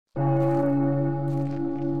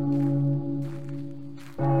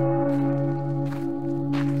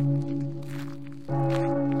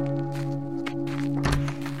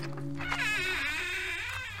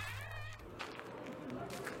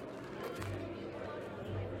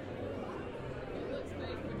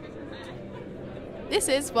This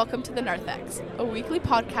is Welcome to the Narthex, a weekly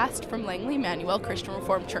podcast from Langley Emmanuel Christian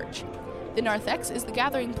Reformed Church. The Narthex is the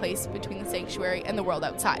gathering place between the sanctuary and the world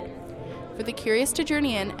outside, for the curious to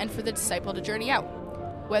journey in and for the disciple to journey out.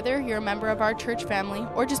 Whether you're a member of our church family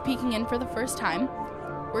or just peeking in for the first time,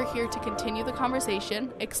 we're here to continue the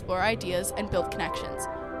conversation, explore ideas, and build connections.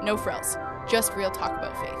 No frills, just real talk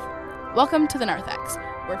about faith. Welcome to the Narthex,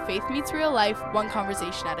 where faith meets real life, one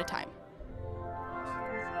conversation at a time.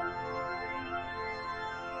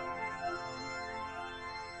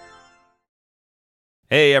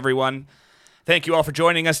 Hey everyone, thank you all for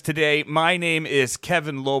joining us today. My name is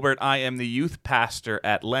Kevin Lobert. I am the youth pastor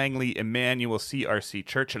at Langley Emmanuel CRC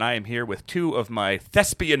Church, and I am here with two of my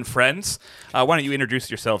thespian friends. Why don't you introduce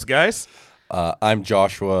yourselves, guys? I'm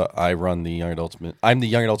Joshua. I'm the young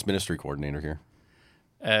adults ministry coordinator here.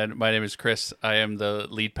 And my name is Chris. I am the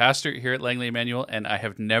lead pastor here at Langley Emmanuel, and I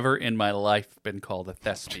have never in my life been called a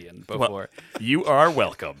thespian before. Well, you are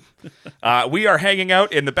welcome. We are hanging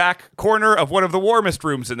out in the back corner of one of the warmest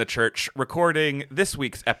rooms in the church, recording this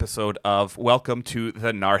week's episode of Welcome to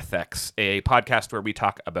the Narthex, a podcast where we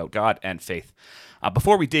talk about God and faith.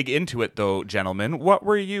 Before we dig into it, though, gentlemen, what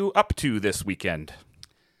were you up to this weekend?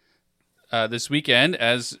 This weekend,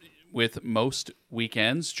 as with most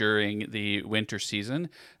weekends during the winter season,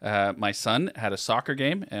 my son had a soccer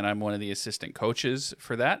game, and I'm one of the assistant coaches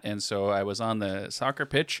for that. And so I was on the soccer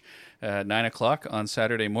pitch 9 o'clock on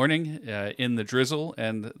Saturday morning in the drizzle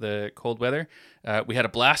and the cold weather. We had a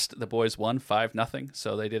blast. The boys won 5-0,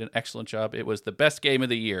 so they did an excellent job. It was the best game of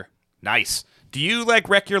the year. Nice. Do you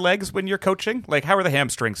wreck your legs when you're coaching? How are the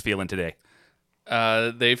hamstrings feeling today?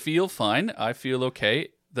 They feel fine. I feel okay.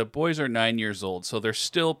 The boys are 9 years old, so they're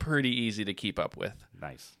still pretty easy to keep up with.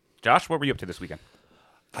 Nice. Josh, what were you up to this weekend?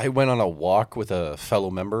 I went on a walk with a fellow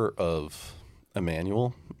member of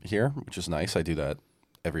Emmanuel here, which is nice. I do that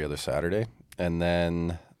every other Saturday. And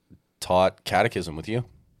then taught catechism with you,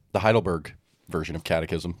 the Heidelberg version of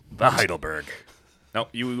catechism. The Heidelberg. No,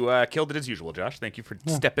 you killed it as usual, Josh. Thank you for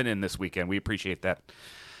stepping in this weekend. We appreciate that.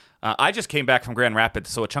 I just came back from Grand Rapids,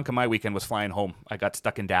 so a chunk of my weekend was flying home. I got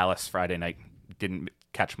stuck in Dallas Friday night. Didn't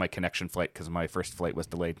catch my connection flight because my first flight was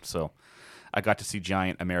delayed, so I got to see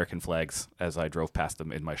giant American flags as I drove past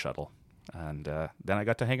them in my shuttle, and then I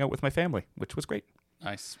got to hang out with my family, which was great.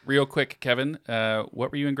 Nice. Real quick, Kevin,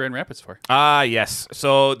 what were you in Grand Rapids for? Yes.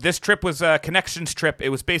 So this trip was a connections trip. It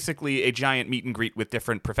was basically a giant meet and greet with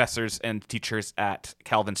different professors and teachers at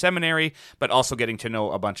Calvin Seminary, but also getting to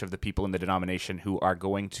know a bunch of the people in the denomination who are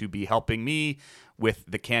going to be helping me with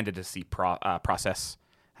the candidacy process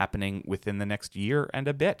happening within the next year and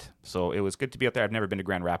a bit. So it was good to be out there. I've never been to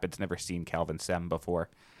Grand Rapids, never seen Calvin Sem before.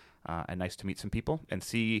 And nice to meet some people and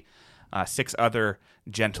see 6 other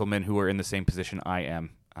gentlemen who are in the same position I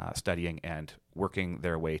am, studying and working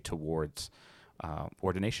their way towards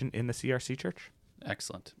ordination in the CRC Church.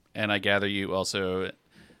 Excellent. And I gather you also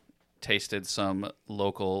tasted some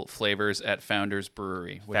local flavors at Founders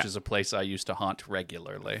Brewery, which is a place I used to haunt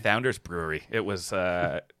regularly. Founders Brewery. It was,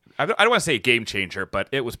 I don't want to say a game changer, but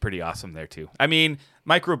it was pretty awesome there too. I mean,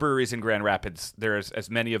 microbreweries in Grand Rapids, there's as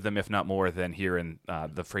many of them, if not more, than here in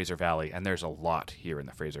the Fraser Valley, and there's a lot here in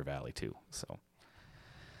the Fraser Valley too. So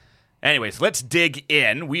anyways, let's dig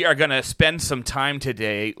in. We are going to spend some time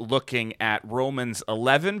today looking at Romans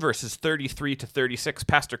 11, verses 33 to 36.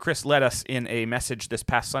 Pastor Chris led us in a message this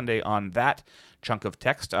past Sunday on that chunk of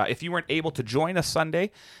text. If you weren't able to join us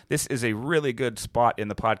Sunday, this is a really good spot in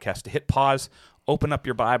the podcast to hit pause, open up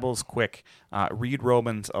your Bibles quick, read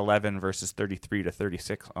Romans 11, verses 33 to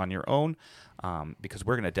 36 on your own, because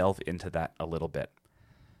we're going to delve into that a little bit.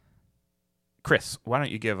 Chris, why don't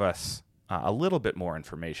you give us a little bit more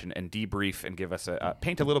information and debrief and give us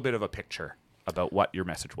paint a little bit of a picture about what your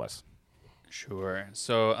message was. Sure.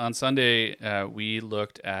 So on Sunday, we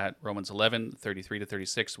looked at Romans 11, 33 to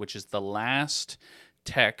 36, which is the last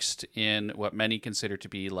text in what many consider to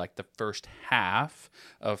be like the first half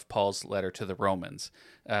of Paul's letter to the Romans.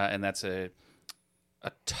 And that's a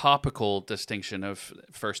topical distinction of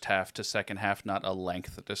first half to second half, not a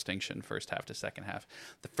length distinction, first half to second half.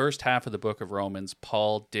 The first half of the book of Romans,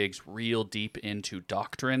 Paul digs real deep into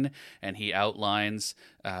doctrine, and he outlines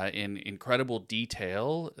in incredible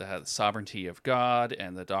detail the sovereignty of God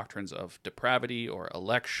and the doctrines of depravity or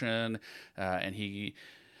election, and he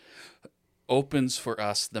opens for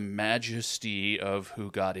us the majesty of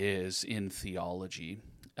who God is in theology.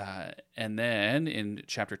 And then in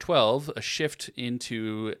chapter 12, a shift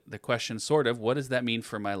into the question sort of, what does that mean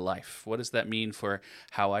for my life? What does that mean for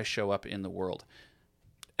how I show up in the world?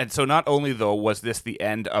 And so not only, though, was this the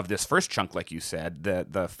end of this first chunk, like you said,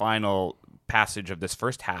 the final passage of this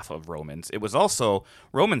first half of Romans, it was also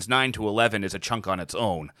Romans 9 to 11 is a chunk on its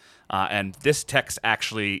own. And this text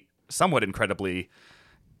actually somewhat incredibly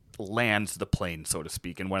lands the plane, so to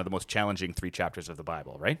speak, in one of the most challenging 3 chapters of the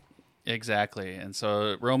Bible, right? Exactly. And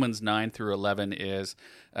so Romans 9 through 11 is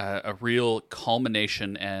a real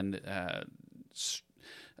culmination and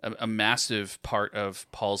a massive part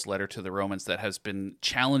of Paul's letter to the Romans that has been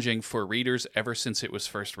challenging for readers ever since it was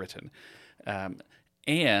first written.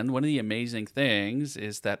 And one of the amazing things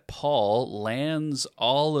is that Paul lands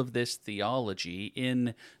all of this theology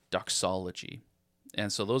in doxology.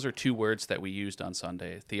 And so those are 2 words that we used on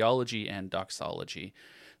Sunday, theology and doxology.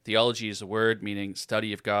 Theology is a word meaning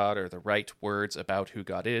study of God or the right words about who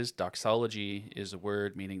God is. Doxology is a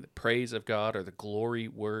word meaning the praise of God or the glory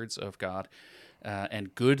words of God.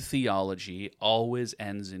 And good theology always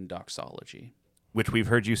ends in doxology. Which we've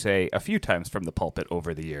heard you say a few times from the pulpit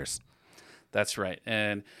over the years. That's right.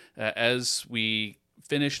 And as we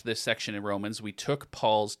finished this section in Romans, we took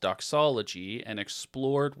Paul's doxology and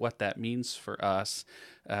explored what that means for us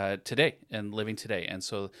today and living today. And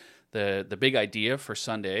so the big idea for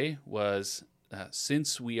Sunday was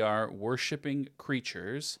since we are worshiping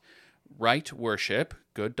creatures, right worship,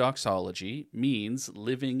 good doxology, means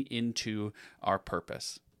living into our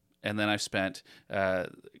purpose. And then I've spent a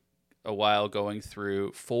while going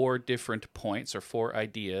through 4 different points or 4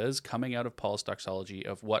 ideas coming out of Paul's doxology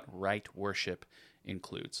of what right worship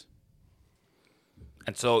includes.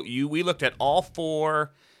 And so we looked at all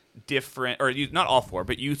 4 different, or not all 4,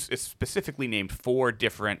 but you specifically named 4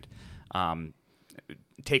 different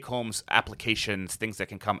take-homes, applications, things that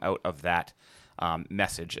can come out of that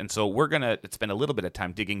message. And so we're going to spend a little bit of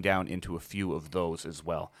time digging down into a few of those as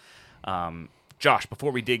well. Josh,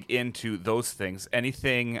 before we dig into those things,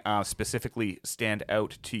 anything specifically stand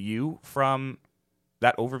out to you from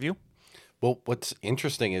that overview? Well, what's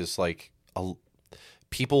interesting is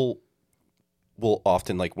people will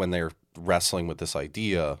often, when they're wrestling with this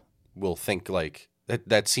idea, will think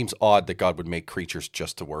that seems odd that God would make creatures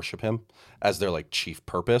just to worship him as their chief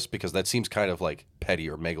purpose, because that seems kind of petty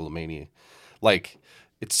or megalomania.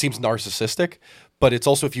 It seems narcissistic, but it's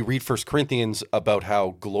also, if you read 1 Corinthians about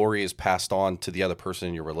how glory is passed on to the other person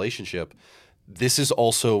in your relationship, this is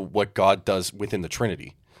also what God does within the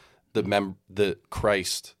Trinity. The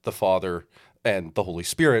Christ, the Father, and the Holy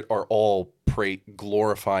Spirit are all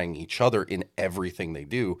glorifying each other in everything they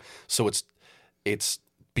do. So it's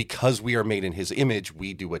because we are made in his image,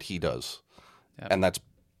 we do what he does. Yep. And that's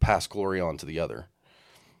pass glory on to the other.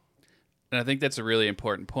 And I think that's a really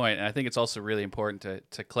important point. And I think it's also really important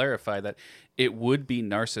to clarify that it would be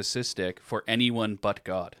narcissistic for anyone but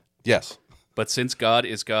God. Yes. But since God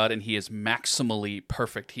is God and he is maximally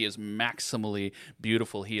perfect, he is maximally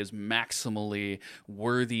beautiful, he is maximally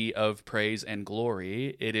worthy of praise and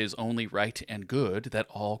glory, it is only right and good that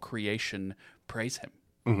all creation praise him.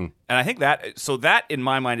 Mm-hmm. And I think that in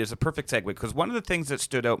my mind is a perfect segue, because one of the things that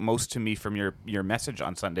stood out most to me from your message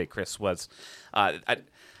on Sunday, Chris, was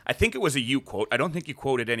I think it was a you quote. I don't think you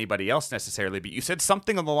quoted anybody else necessarily, but you said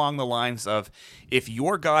something along the lines of, if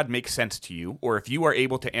your God makes sense to you, or if you are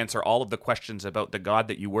able to answer all of the questions about the God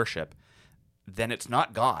that you worship, then it's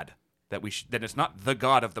not God then it's not the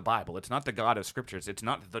God of the Bible. It's not the God of Scriptures. It's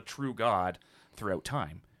not the true God throughout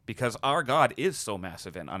time, because our God is so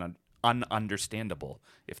massive and ununderstandable,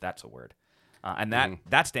 if that's a word, and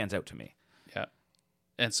that stands out to me. Yeah,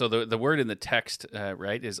 and so the word in the text,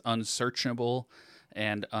 right, is unsearchable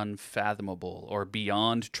and unfathomable, or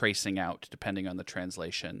beyond tracing out, depending on the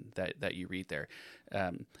translation that you read there.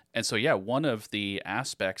 And so, one of the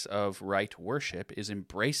aspects of right worship is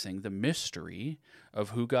embracing the mystery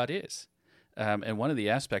of who God is. And one of the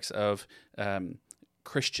aspects of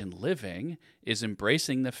Christian living is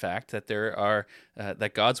embracing the fact that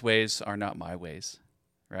that God's ways are not my ways,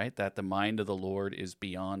 right? That the mind of the Lord is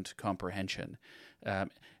beyond comprehension.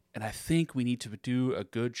 And I think we need to do a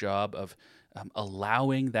good job of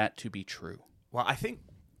allowing that to be true. Well, I think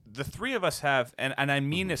the three of us have, and I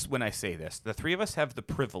mean this when I say this, the three of us have the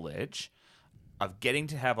privilege of getting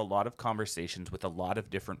to have a lot of conversations with a lot of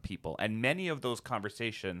different people. And many of those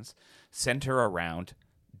conversations center around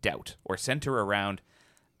doubt, or center around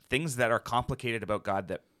things that are complicated about God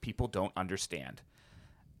that people don't understand.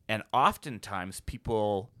 And oftentimes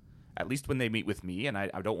people, at least when they meet with me, and I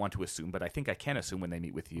don't want to assume, but I think I can assume when they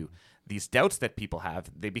meet with you, these doubts that people have,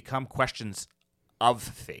 they become questions of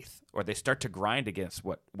faith, or they start to grind against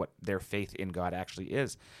what their faith in God actually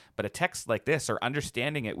is. But a text like this, or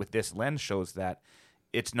understanding it with this lens, shows that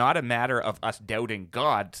it's not a matter of us doubting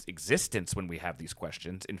God's existence when we have these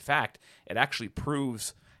questions. In fact, it actually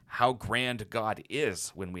proves how grand God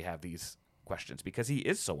is when we have these questions because he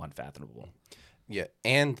is so unfathomable. Yeah,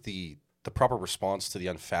 and the proper response to the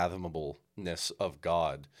unfathomableness of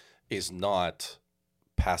God is not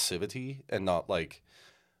passivity and not like,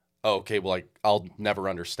 oh, okay, well, like I'll never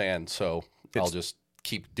understand, so I'll just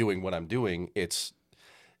keep doing what I'm doing. There's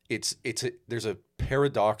a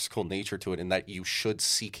paradoxical nature to it in that you should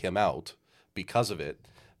seek him out because of it,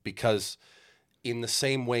 because in the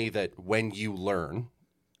same way that when you learn,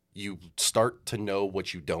 you start to know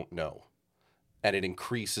what you don't know. And it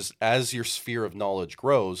increases as your sphere of knowledge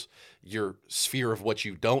grows, your sphere of what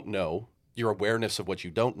you don't know, your awareness of what you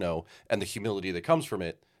don't know, and the humility that comes from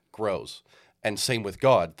it grows. And same with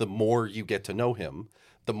God. The more you get to know him,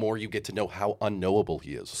 the more you get to know how unknowable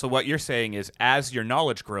he is. So what you're saying is as your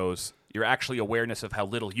knowledge grows, your actually awareness of how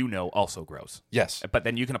little you know also grows. Yes. But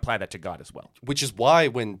then you can apply that to God as well. Which is why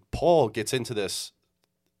when Paul gets into this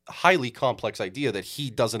highly complex idea that he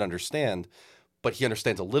doesn't understand, but he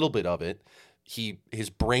understands a little bit of it, his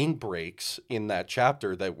brain breaks in that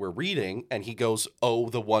chapter that we're reading, and he goes, "Oh,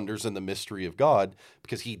 the wonders and the mystery of God,"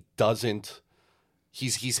 because he doesn't.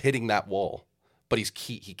 He's hitting that wall, but he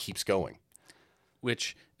keeps going.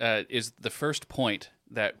 Which is the first point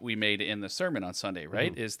that we made in the sermon on Sunday,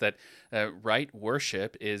 right? Is that right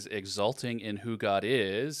worship is exalting in who God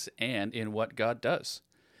is and in what God does.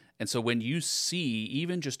 And so when you see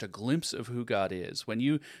even just a glimpse of who God is, when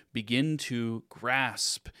you begin to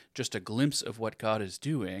grasp just a glimpse of what God is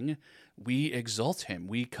doing, we exalt him.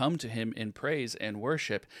 We come to him in praise and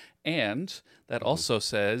worship. And that also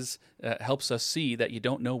says, helps us see that you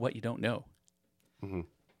don't know what you don't know. Mm-hmm.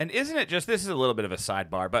 And isn't it just, this is a little bit of a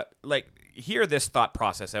sidebar, but like, hear this thought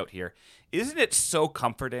process out here. Isn't it so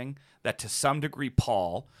comforting that to some degree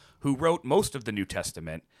Paul, who wrote most of the New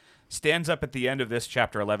Testament, stands up at the end of this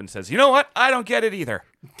chapter 11 and says, you know what? I don't get it either,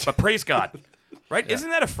 but praise God. Right? Yeah.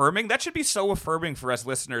 Isn't that affirming? That should be so affirming for us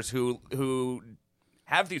listeners who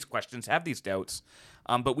have these questions, have these doubts.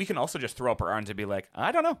 But we can also just throw up our arms and be like,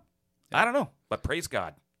 I don't know. I don't know, but praise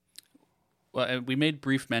God. Well, and we made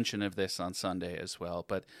brief mention of this on Sunday as well,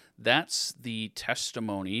 but that's the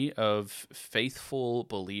testimony of faithful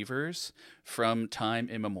believers from time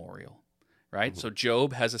immemorial. Right? So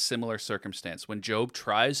Job has a similar circumstance. When Job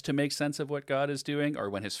tries to make sense of what God is doing, or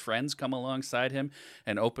when his friends come alongside him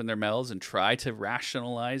and open their mouths and try to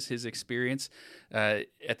rationalize his experience,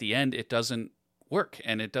 at the end, it doesn't work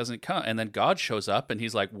and it doesn't come. And then God shows up and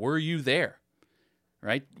he's like, were you there?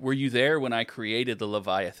 Right? Were you there when I created the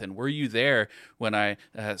Leviathan? Were you there when I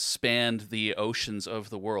spanned the oceans of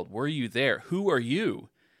the world? Were you there? Who are you?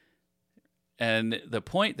 And the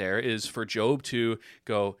point there is for Job to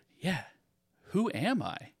go, yeah, who am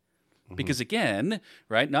I? Because again,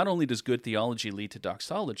 right, not only does good theology lead to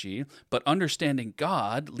doxology, but understanding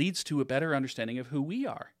God leads to a better understanding of who we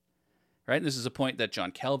are. Right? And this is a point that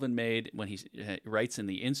John Calvin made when he writes in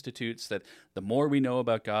the Institutes that the more we know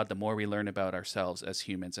about God, the more we learn about ourselves as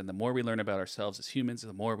humans. And the more we learn about ourselves as humans,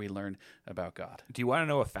 the more we learn about God. Do you want to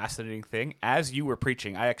know a fascinating thing? As you were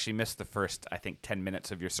preaching, I actually missed the first, 10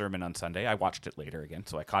 minutes of your sermon on Sunday. I watched it later again,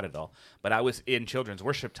 so I caught it all. But I was in children's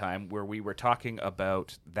worship time where we were talking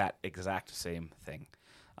about that exact same thing.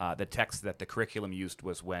 The text that the curriculum used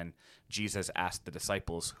was when Jesus asked the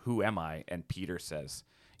disciples, "Who am I?" And Peter says,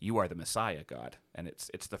 "You are the Messiah, God." And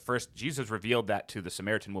it's the first, Jesus revealed that to the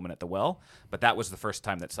Samaritan woman at the well, but that was the first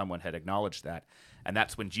time that someone had acknowledged that. And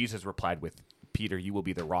that's when Jesus replied with, "Peter, you will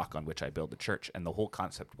be the rock on which I build the church." And the whole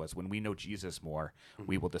concept was when we know Jesus more,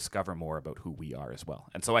 we will discover more about who we are as well.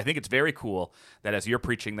 And so I think it's very cool that as you're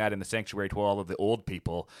preaching that in the sanctuary to all of the old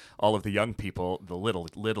people, all of the young people, the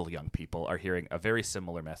little young people are hearing a very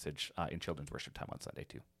similar message in children's worship time on Sunday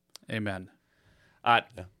too. Amen.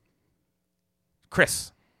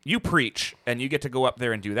 Chris, you preach, and you get to go up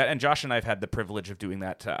there and do that. And Josh and I have had the privilege of doing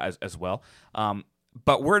that as well.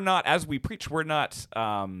 But we're not, as we preach, we're not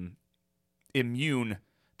immune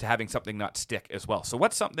to having something not stick as well. So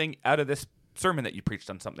what's something out of this sermon that you preached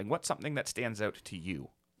on something? What's something that stands out to you?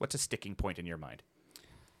 What's a sticking point in your mind?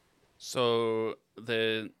 So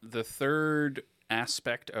the third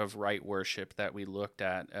aspect of right worship that we looked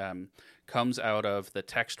at comes out of the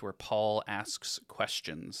text where Paul asks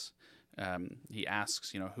questions. He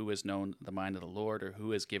asks, who has known the mind of the Lord, or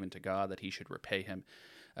who has given to God that he should repay him?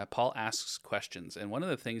 Paul asks questions. And one of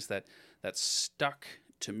the things that stuck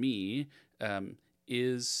to me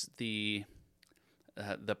is the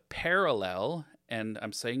parallel, and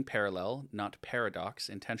I'm saying parallel, not paradox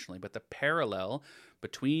intentionally, but the parallel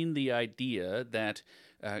between the idea that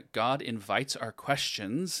God invites our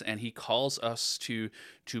questions and he calls us to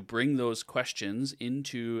bring those questions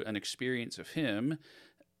into an experience of him,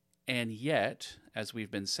 And yet, as we've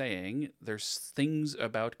been saying, there's things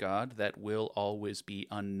about God that will always be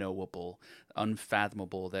unknowable,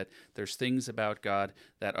 unfathomable, that there's things about God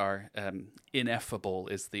that are ineffable,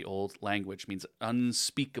 is the old language, means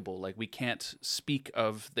unspeakable, like we can't speak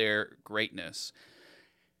of their greatness.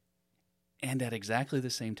 And at exactly the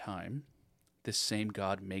same time, this same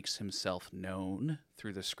God makes himself known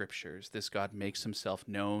through the scriptures. This God makes himself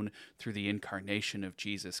known through the incarnation of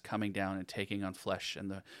Jesus coming down and taking on flesh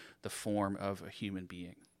and the form of a human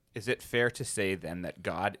being. Is it fair to say then that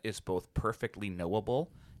God is both perfectly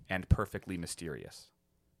knowable and perfectly mysterious?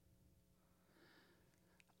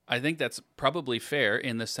 I think that's probably fair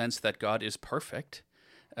in the sense that God is perfect.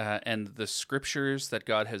 And the scriptures that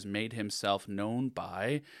God has made himself known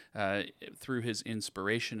by through his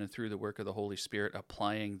inspiration and through the work of the Holy Spirit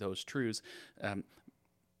applying those truths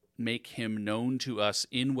make him known to us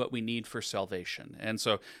in what we need for salvation. And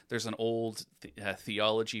so there's an old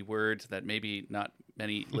theology word that maybe not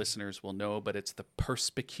many listeners will know, but it's the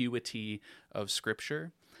perspicuity of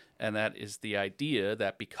Scripture. And that is the idea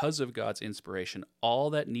that because of God's inspiration,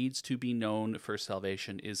 all that needs to be known for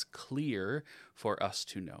salvation is clear for us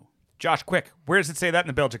to know. Josh, quick, where does it say that in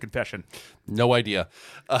the Belgian Confession? No idea.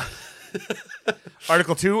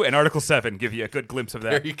 Article 2 and Article 7 give you a good glimpse of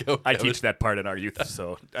that. There you go, I Kevin. teach that part in our youth,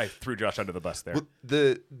 so I threw Josh under the bus there. Well,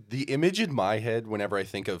 the image in my head whenever I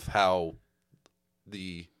think of how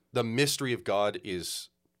the mystery of God is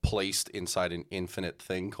placed inside an infinite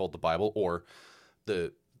thing called the Bible, or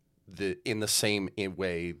the in the same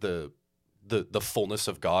way the fullness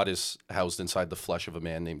of God is housed inside the flesh of a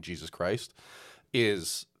man named Jesus Christ,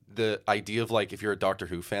 is the idea of, like, if you're a Doctor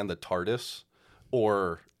Who fan, the TARDIS,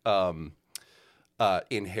 or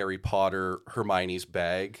in Harry Potter, Hermione's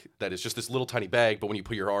bag, that is just this little tiny bag, but when you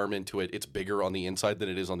put your arm into it, it's bigger on the inside than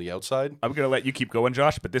it is on the outside. I'm going to let you keep going,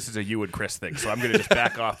 Josh, but this is a you and Chris thing, so I'm going to just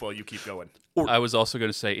back off while you keep going. I was also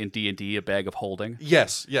going to say in D&D, a bag of holding.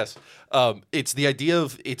 Yes. It's the idea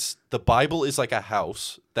of, the Bible is like a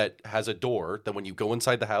house that has a door that when you go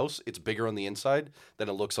inside the house, it's bigger on the inside than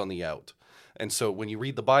it looks on the out. And so when you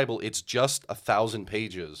read the Bible, it's just 1,000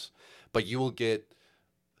 pages, but you will get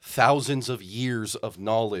thousands of years of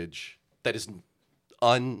knowledge that is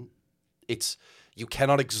you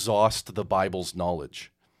cannot exhaust the Bible's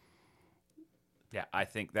knowledge. Yeah, I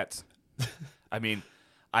think that's... I mean,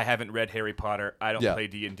 I haven't read Harry Potter, I don't play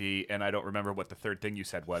D&D, and I don't remember what the third thing you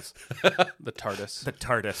said was. The TARDIS. The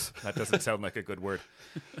TARDIS. That doesn't sound like a good word.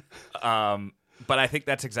 But I think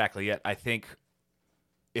that's exactly it. I think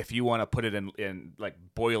if you want to put it in like,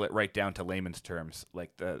 boil it right down to layman's terms,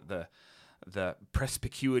 like the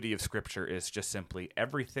perspicuity of Scripture is just simply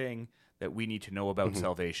everything that we need to know about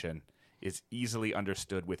salvation is easily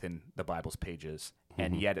understood within the Bible's pages,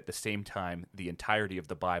 and yet at the same time, the entirety of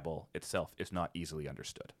the Bible itself is not easily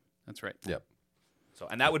understood. That's right. Yep. So,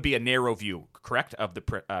 and that would be a narrow view, correct, of the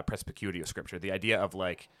perspicuity of Scripture. The idea of,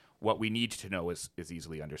 like, what we need to know is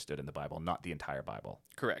easily understood in the Bible, not the entire Bible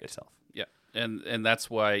Correct. itself. Yeah, and that's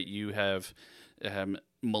why you have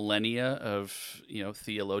millennia of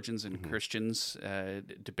theologians and Christians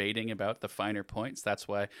debating about the finer points. That's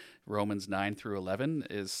why Romans 9 through 11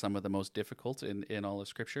 is some of the most difficult in all of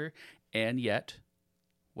Scripture, and yet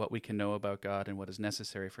what we can know about God and what is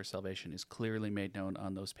necessary for salvation is clearly made known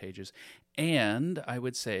on those pages. And I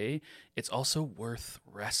would say it's also worth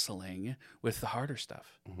wrestling with the harder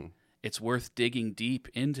stuff. It's worth digging deep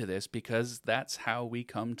into this because that's how we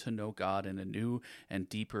come to know God in a new and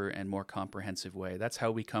deeper and more comprehensive way. That's how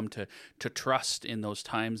we come to trust in those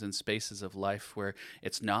times and spaces of life where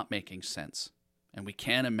it's not making sense. And we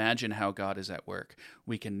can't imagine how God is at work.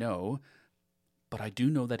 We can know, but I do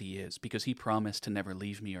know that he is because he promised to never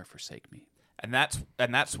leave me or forsake me. And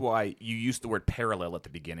that's why you used the word parallel at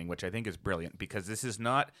the beginning, which I think is brilliant, because this is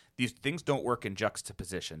not, these things don't work in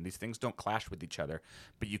juxtaposition. These things don't clash with each other,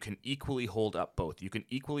 but you can equally hold up both. You can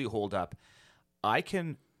equally hold up, I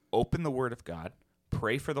can open the Word of God,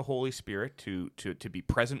 pray for the Holy Spirit to be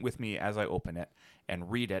present with me as I open it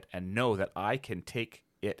and read it and know that I can take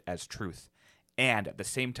it as truth. And at the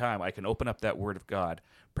same time, I can open up that Word of God,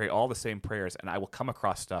 pray all the same prayers, and I will come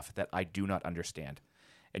across stuff that I do not understand.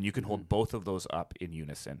 And you can hold both of those up in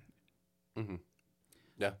unison.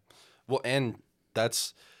 Yeah. Well, and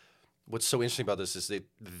that's what's so interesting about this is that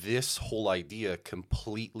this whole idea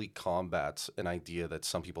completely combats an idea that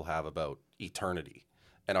some people have about eternity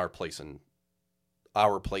and our place in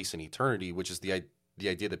eternity, which is the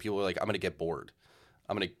idea that people are like, I'm going to get bored.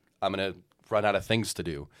 I'm going to run out of things to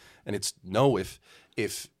do. And it's no, if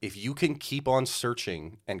you can keep on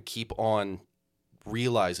searching and keep on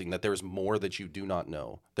realizing that there's more that you do not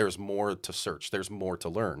know, there's more to search, there's more to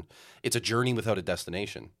learn. It's a journey without a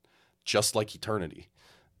destination. just like eternity.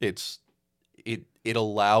 It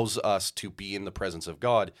allows us to be in the presence of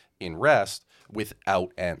God in rest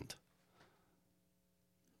without end.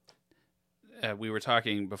 We were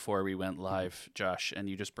talking before we went live, Josh, and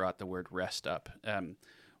you just brought the word rest up. When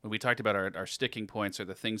we talked about our sticking points or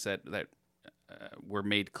the things that were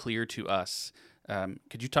made clear to us,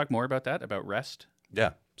 could you talk more about that, about rest?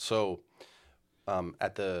 Yeah. So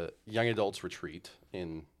at the Young Adults Retreat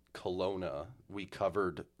in Kelowna, we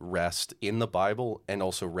covered rest in the Bible and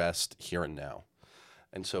also rest here and now.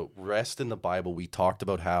 And so rest in the Bible, we talked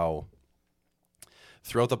about how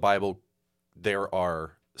throughout the Bible, there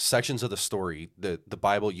are sections of the story, the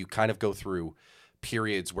Bible, you kind of go through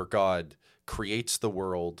periods where God creates the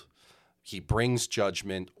world, he brings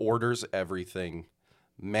judgment, orders everything,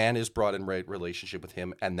 man is brought in right relationship with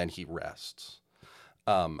him, and then he rests.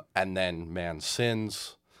 And then man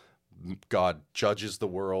sins, God judges the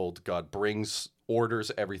world, God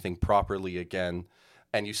orders everything properly again.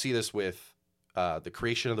 And you see this with the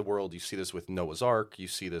creation of the world, you see this with Noah's Ark, you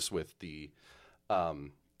see this with the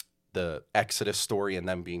Exodus story and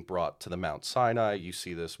them being brought to the Mount Sinai. You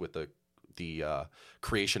see this with the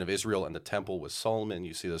creation of Israel and the temple with Solomon.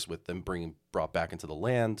 You see this with them brought back into the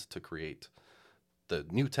land to create the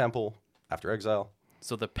new temple after exile.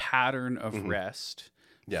 So the pattern of rest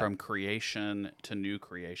Yeah. from creation to new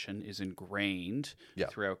creation is ingrained Yeah.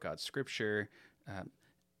 throughout God's scripture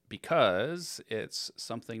because it's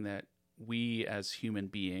something that we as human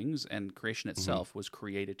beings and creation itself was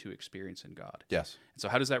created to experience in God. Yes. So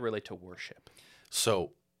how does that relate to worship?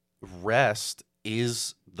 So rest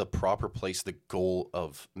is the proper place, the goal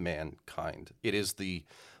of mankind. It is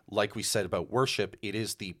like we said about worship, it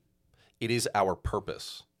is our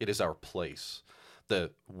purpose. It is our place.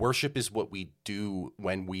 The worship is what we do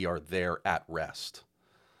when we are there at rest.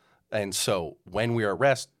 And so when we are at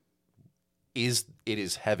rest, it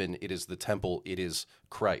is heaven, it is the temple, it is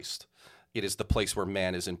Christ. It is the place where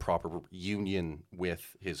man is in proper union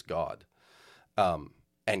with his God.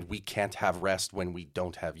 And we can't have rest when we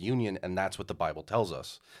don't have union. And that's what the Bible tells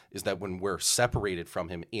us, is that when we're separated from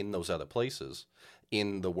him in those other places,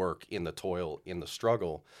 in the work, in the toil, in the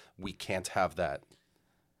struggle, we can't have that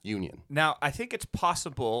union. Now, I think it's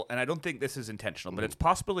possible, and I don't think this is intentional, but it's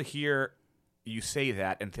possible to hear you say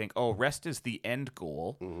that and think, oh, rest is the end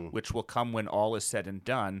goal, which will come when all is said and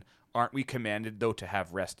done. Aren't we commanded, though, to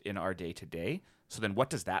have rest in our day-to-day? So then what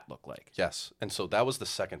does that look like? Yes. And so that was the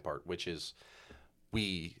second part, which is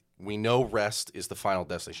we know rest is the final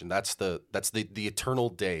destination. That's the eternal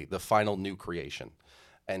day, the final new creation.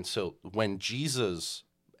 And so when Jesus,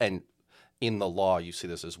 and in the law you see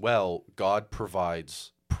this as well, God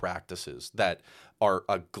provides practices that are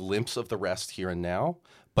a glimpse of the rest here and now,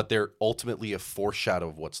 but they're ultimately a foreshadow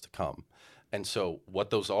of what's to come. And so what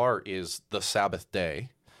those are is the Sabbath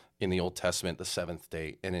day in the Old Testament, the seventh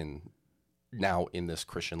day, and now in this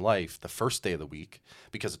Christian life, the first day of the week,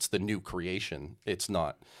 because it's the new creation. It's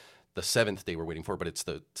not the seventh day we're waiting for, but it's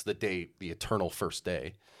the day, the eternal first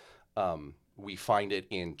day. We find it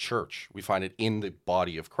in church. We find it in the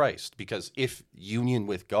body of Christ, because if union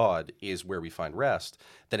with God is where we find rest,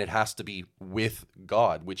 then it has to be with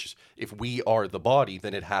God, which is, if we are the body,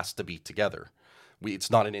 then it has to be together.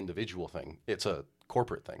 It's not an individual thing. It's a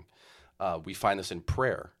corporate thing. We find this in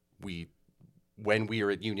prayer. When we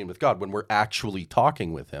are at union with God, when we're actually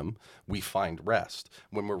talking with him, we find rest.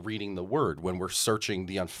 When we're reading the word, when we're searching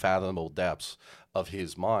the unfathomable depths of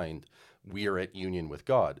his mind, we are at union with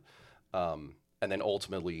God. And then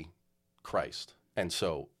ultimately Christ. And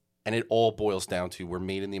it all boils down to, we're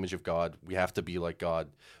made in the image of God. We have to be like God.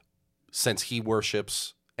 Since he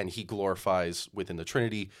worships and he glorifies within the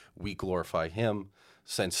Trinity, we glorify him.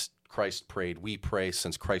 Since Christ prayed, we pray.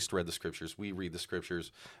 Since Christ read the scriptures, we read the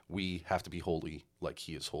scriptures. We have to be holy like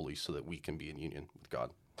he is holy, so that we can be in union with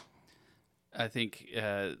God. I think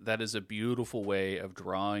that is a beautiful way of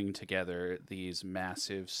drawing together these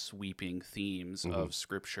massive, sweeping themes of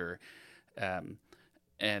Scripture.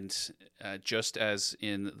 And just as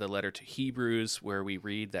in the letter to Hebrews, where we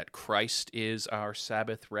read that Christ is our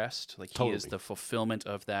Sabbath rest, like he is the fulfillment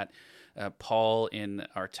of that. Paul, in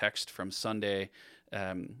our text from Sunday,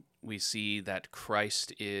 we see that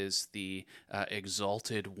Christ is the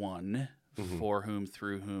exalted one, for whom,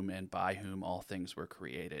 through whom, and by whom all things were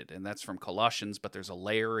created. And that's from Colossians, but there's a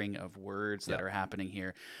layering of words that are happening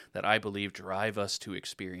here that I believe drive us to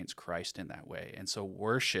experience Christ in that way. And so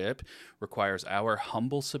worship requires our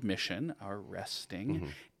humble submission, our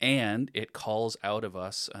resting, and it calls out of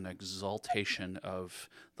us an exaltation of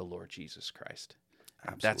the Lord Jesus Christ.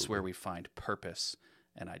 That's where we find purpose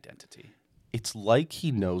and identity. It's like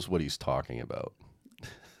he knows what he's talking about.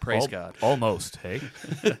 Praise God. Almost, hey?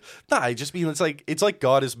 Nah, I just mean it's like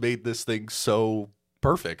God has made this thing so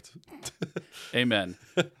perfect. Amen.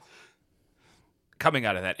 Coming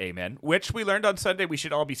out of that amen, which we learned on Sunday we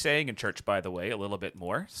should all be saying in church, by the way, a little bit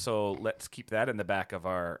more. So let's keep that in the back of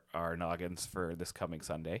our noggins for this coming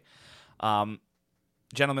Sunday.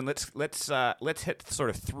 Gentlemen, let's hit sort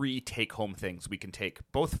of 3 take-home things we can take,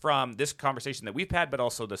 both from this conversation that we've had, but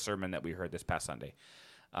also the sermon that we heard this past Sunday.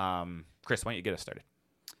 Chris, why don't you get us started?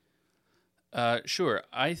 Sure.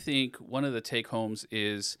 I think one of the take-homes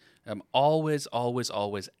is always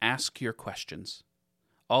ask your questions.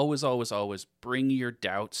 Always, always, always bring your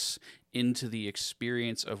doubts into the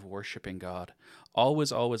experience of worshiping God.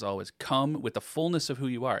 Always, always, always come with the fullness of who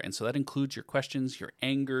you are. And so that includes your questions, your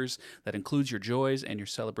angers, that includes your joys and your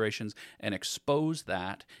celebrations, and expose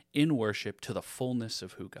that in worship to the fullness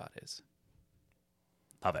of who God is.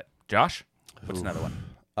 Love it. Josh, what's another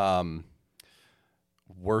one?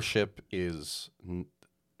 Worship is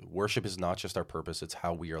not just our purpose, it's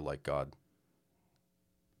how we are like God.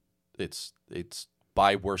 It's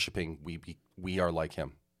by worshiping we are like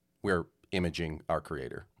him. We're imaging our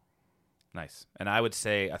creator. Nice. And I would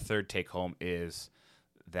say a third take home is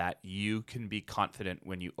that you can be confident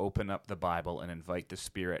when you open up the Bible and invite the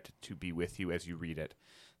Spirit to be with you as you read it,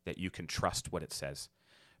 that you can trust what it says.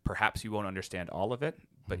 Perhaps you won't understand all of it,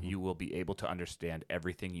 but you will be able to understand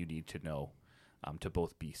everything you need to know to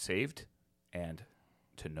both be saved and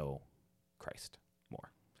to know Christ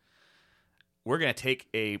more. We're going to take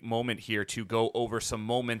a moment here to go over some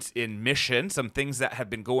moments in mission, some things that have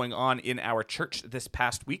been going on in our church this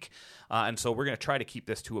past week. And so we're going to try to keep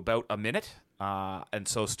this to about a minute. And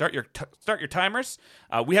so start your timers.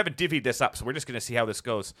 We haven't divvied this up, so we're just going to see how this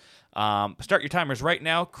goes. Start your timers right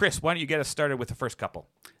now. Chris, why don't you get us started with the first couple?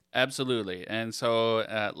 Absolutely. And so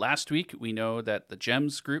last week, we know that the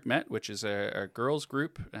GEMS group met, which is a girls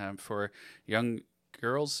group for young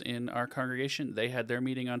girls in our congregation. They had their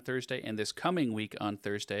meeting on Thursday, and this coming week on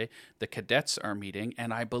Thursday, the cadets are meeting,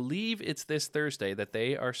 and I believe it's this Thursday that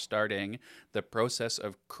they are starting the process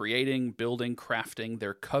of creating, building, crafting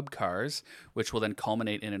their Cub cars, which will then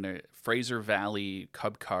culminate in a Fraser Valley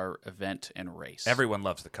Cub car event and race. Everyone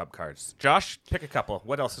loves the Cub cars. Josh, pick a couple.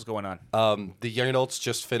 What else is going on? The young adults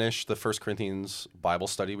just finished the 1 Corinthians Bible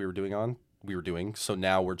study we were doing. So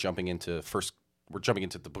now we're jumping into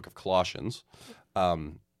the book of Colossians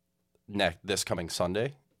this coming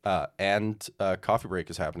Sunday, and coffee break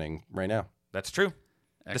is happening right now. That's true.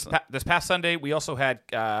 This past Sunday, we also had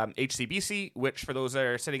HCBC, which for those that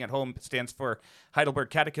are sitting at home stands for Heidelberg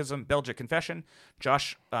Catechism, Belgic Confession.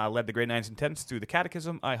 Josh led the grade 9s and 10s through the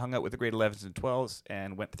Catechism. I hung out with the grade 11s and 12s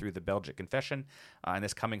and went through the Belgic Confession. And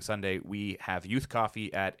this coming Sunday, we have youth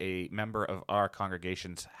coffee at a member of our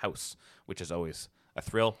congregation's house, which is always a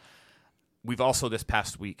thrill. We've also, this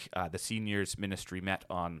past week, the seniors ministry met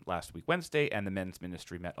on last week Wednesday, and the men's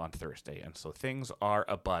ministry met on Thursday. And so things are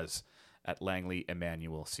abuzz at Langley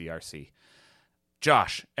Emmanuel CRC.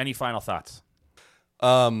 Josh, any final thoughts?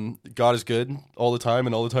 God is good all the time,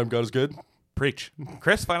 and all the time God is good. Preach.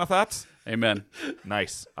 Chris, final thoughts? Amen.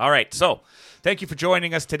 Nice. All right. So thank you for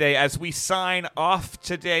joining us today as we sign off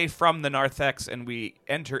today from the Narthex and we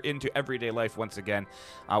enter into everyday life once again.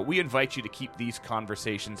 We invite you to keep these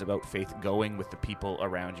conversations about faith going with the people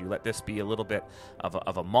around you. Let this be a little bit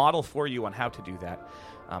of a model for you on how to do that.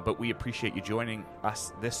 But we appreciate you joining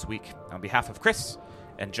us this week. On behalf of Chris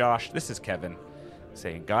and Josh, this is Kevin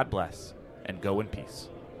saying God bless and go in peace.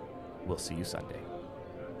 We'll see you Sunday.